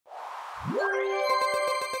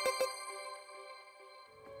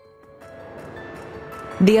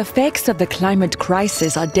The effects of the climate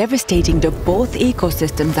crisis are devastating to both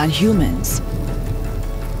ecosystems and humans.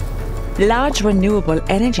 Large renewable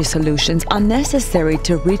energy solutions are necessary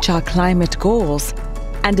to reach our climate goals,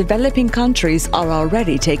 and developing countries are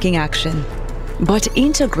already taking action. But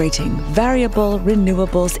integrating variable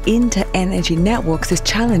renewables into energy networks is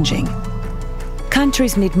challenging.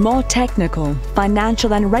 Countries need more technical,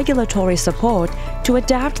 financial and regulatory support to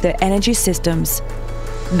adapt their energy systems.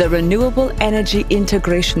 The Renewable Energy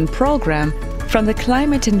Integration Program from the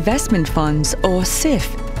Climate Investment Funds, or CIF,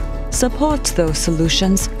 supports those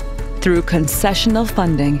solutions through concessional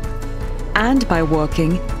funding and by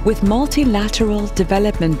working with multilateral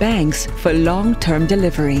development banks for long-term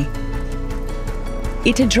delivery.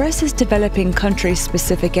 It addresses developing countries'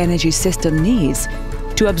 specific energy system needs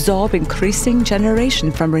to absorb increasing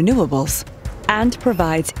generation from renewables and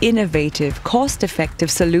provides innovative,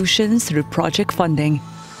 cost-effective solutions through project funding.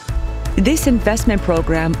 This investment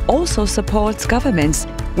program also supports governments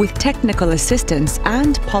with technical assistance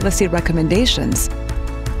and policy recommendations,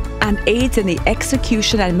 and aids in the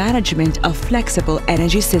execution and management of flexible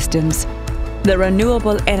energy systems. The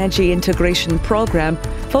Renewable Energy Integration Program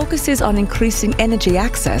focuses on increasing energy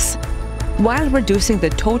access while reducing the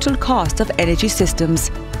total cost of energy systems.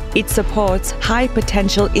 It supports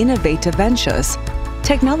high-potential innovative ventures,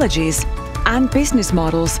 technologies, and business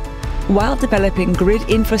models while developing grid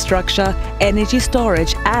infrastructure, energy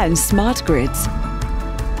storage, and smart grids.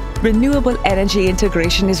 Renewable energy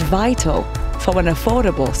integration is vital for an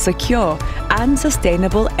affordable, secure, and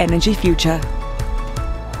sustainable energy future.